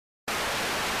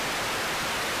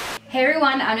Hey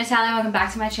everyone, I'm Natalia, welcome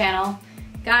back to my channel.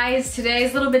 Guys,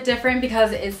 today's a little bit different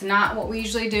because it's not what we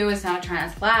usually do. It's not a try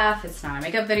not to laugh, it's not a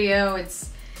makeup video, it's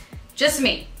just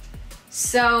me.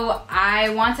 So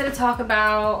I wanted to talk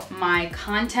about my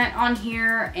content on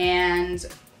here and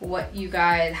how you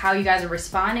guys are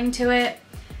responding to it.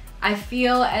 I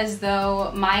feel as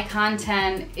though my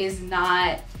content is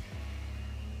not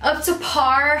up to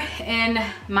par in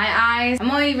my eyes.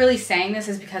 I'm only really saying this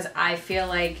is because I feel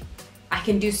like I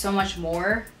can do so much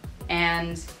more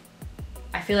and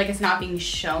I feel like it's not being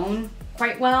shown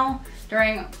quite well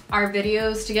during our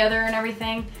videos together and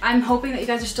everything. I'm hoping that you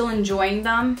guys are still enjoying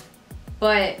them,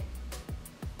 but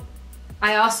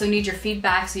I also need your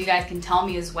feedback so you guys can tell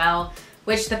me as well,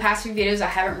 which the past few videos I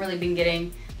haven't really been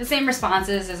getting the same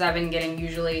responses as I've been getting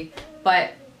usually,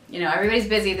 but you know, everybody's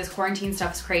busy, this quarantine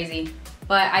stuff is crazy,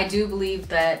 but I do believe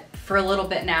that for a little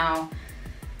bit now,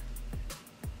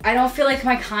 I don't feel like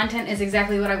my content is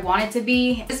exactly what I want it to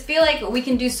be. I just feel like we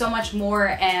can do so much more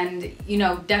and, you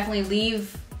know, definitely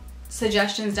leave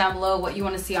suggestions down below what you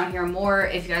want to see on here more.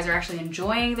 If you guys are actually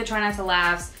enjoying the Try Not to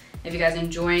Laughs, if you guys are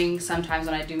enjoying sometimes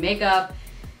when I do makeup.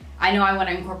 I know I want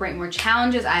to incorporate more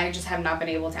challenges. I just have not been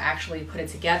able to actually put it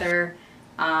together.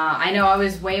 I know I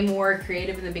was way more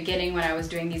creative in the beginning when I was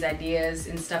doing these ideas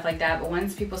and stuff like that, but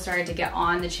once people started to get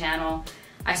on the channel,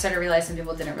 I started to realize some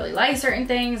people didn't really like certain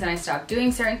things and I stopped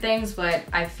doing certain things, but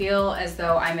I feel as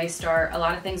though I may start a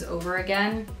lot of things over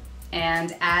again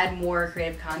and add more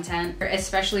creative content,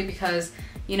 especially because,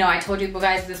 you know, I told you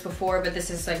guys this before, but this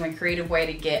is like my creative way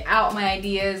to get out my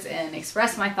ideas and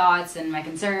express my thoughts and my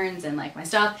concerns and like my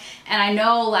stuff. And I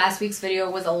know last week's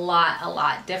video was a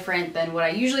lot different than what I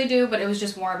usually do, but it was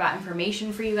just more about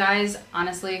information for you guys,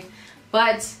 honestly.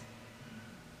 But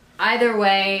either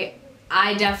way,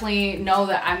 I definitely know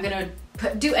that I'm gonna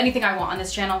do anything I want on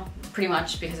this channel, pretty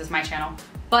much, because it's my channel.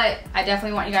 But I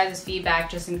definitely want you guys' feedback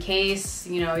just in case,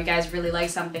 you know, you guys really like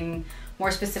something more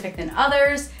specific than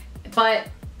others. But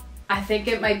I think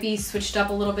it might be switched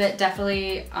up a little bit,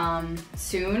 definitely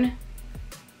soon.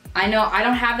 I know I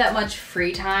don't have that much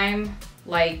free time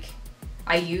like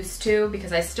I used to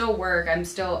because I still work. I'm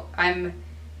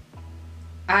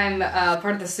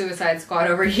part of the suicide squad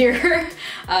over here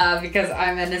because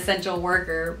I'm an essential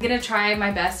worker. I'm gonna try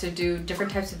my best to do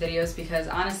different types of videos because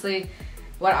honestly,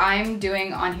 what I'm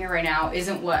doing on here right now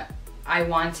isn't what I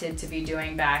wanted to be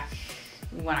doing back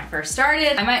when I first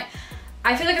started.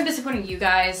 I feel like I'm disappointing you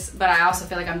guys, but I also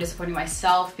feel like I'm disappointing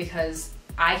myself because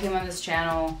I came on this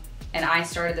channel and I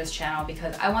started this channel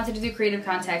because I wanted to do creative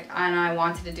content and I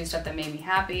wanted to do stuff that made me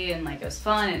happy and like it was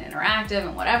fun and interactive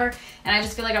and whatever. And I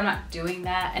just feel like I'm not doing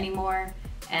that anymore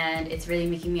and it's really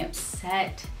making me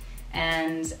upset.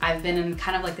 And I've been in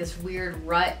kind of like this weird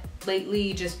rut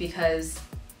lately just because,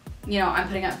 you know, I'm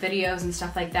putting up videos and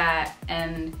stuff like that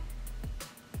and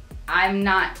I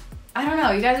don't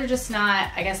know, you guys are just not,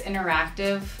 I guess,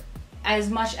 interactive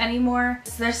as much anymore.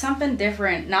 So there's something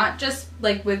different, not just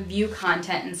like with view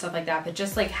content and stuff like that, but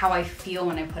just like how I feel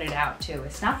when I put it out too.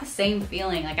 It's not the same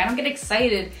feeling. Like I don't get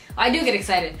excited. Well, I do get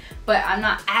excited, but I'm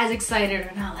not as excited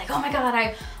or not like, oh my God,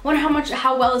 I wonder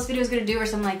how well this video is gonna do or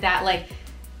something like that. Like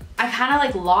I kind of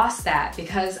like lost that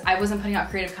because I wasn't putting out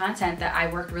creative content that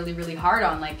I worked really hard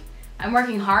on. Like I'm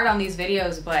working hard on these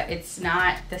videos, but it's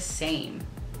not the same.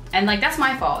 And like, that's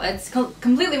my fault. It's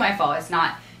completely my fault. It's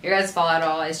not your guys' fault at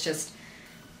all. It's just,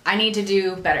 I need to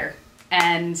do better.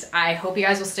 And I hope you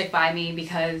guys will stick by me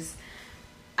because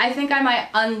I think I might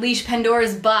unleash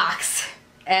Pandora's box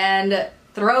and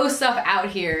throw stuff out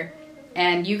here.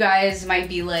 And you guys might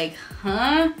be like,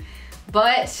 huh?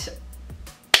 But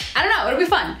I don't know, it'll be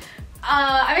fun.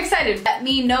 I'm excited. Let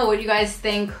me know what you guys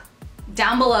think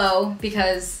down below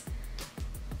because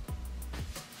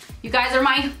you guys are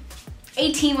my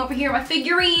A-team over here, my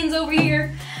figurines over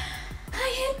here.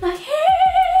 I hit my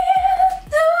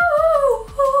hand.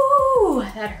 Ooh,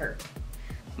 that hurt.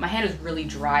 My hand is really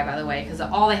dry, by the way, because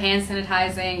of all the hand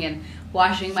sanitizing and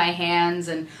washing my hands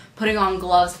and putting on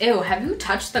gloves. Ew, have you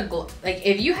touched the glove? Like,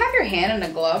 if you have your hand in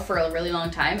a glove for a really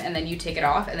long time and then you take it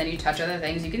off and then you touch other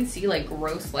things, you can see like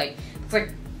gross, like, it's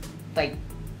like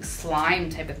slime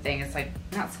type of thing. It's like,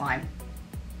 not slime.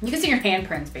 You can see your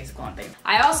handprints basically on things.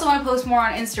 I also want to post more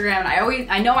on Instagram. And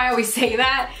I know I always say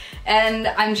that and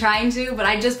I'm trying to, but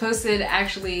I just posted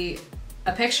actually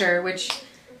a picture which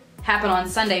happened on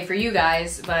Sunday for you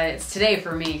guys, but it's today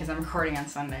for me because I'm recording on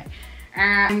Sunday.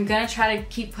 I'm gonna try to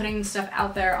keep putting stuff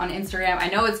out there on Instagram. I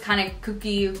know it's kind of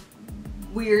kooky,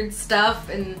 weird stuff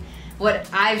and what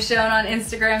I've shown on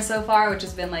Instagram so far, which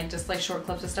has been like just like short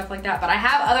clips and stuff like that, but I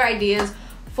have other ideas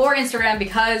for Instagram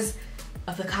because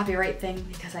of the copyright thing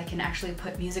because I can actually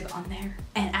put music on there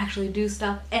and actually do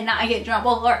stuff and not get in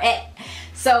trouble for it.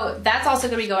 So that's also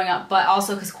gonna be going up, but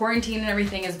also because quarantine and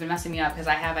everything has been messing me up because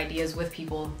I have ideas with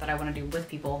people that I want to do with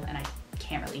people and I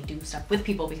can't really do stuff with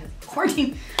people because of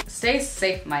quarantine. Stay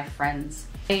safe, my friends.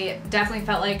 I definitely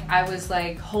felt like I was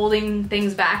like holding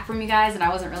things back from you guys and I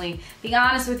wasn't really being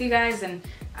honest with you guys, and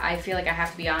I feel like I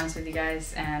have to be honest with you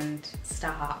guys and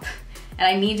stop. And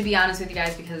I need to be honest with you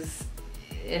guys because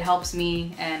it helps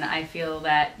me and I feel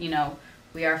that, you know,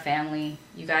 we are family.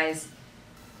 You guys,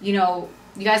 you know,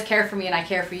 you guys care for me and I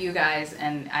care for you guys,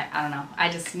 and I don't know. I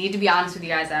just need to be honest with you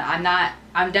guys.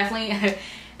 I'm definitely,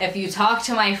 if you talk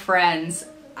to my friends,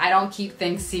 I don't keep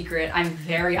things secret. I'm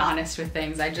very honest with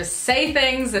things. I just say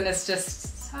things and it's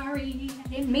just, sorry, I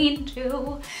didn't mean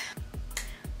to.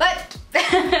 But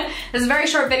this is a very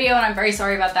short video and I'm very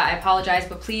sorry about that. I apologize,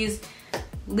 but please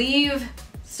leave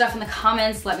stuff in the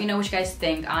comments. Let me know what you guys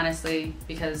think, honestly,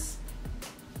 because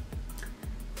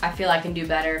I feel I can do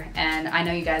better and I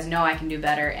know you guys know I can do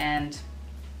better, and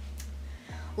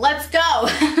let's go.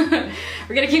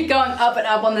 We're gonna keep going up and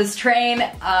up on this train.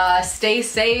 Stay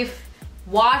safe.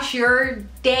 Wash your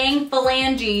dang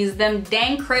phalanges, them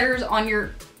dang critters on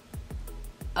your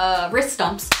wrist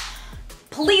stumps.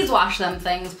 Please wash them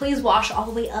things. Please wash all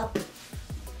the way up.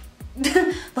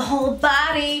 The whole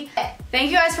body.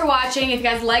 Thank you guys for watching. If you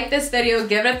guys like this video,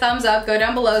 give it a thumbs up. Go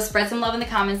down below, spread some love in the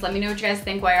comments. Let me know what you guys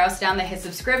think. While you're also down there, hit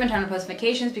subscribe and turn on post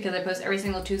notifications because I post every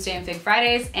single Tuesday and Fig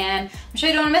Fridays, and I'm sure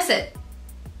you don't want to miss it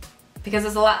because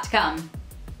there's a lot to come.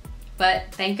 But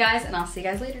thank you guys, and I'll see you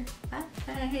guys later. Bye.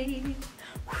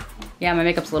 Yeah, my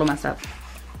makeup's a little messed up.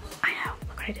 I know,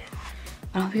 look what I did.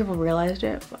 I don't know if people realized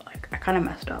it, but like I kind of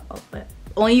messed up a little bit.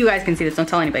 Only you guys can see this, don't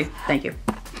tell anybody. Thank you.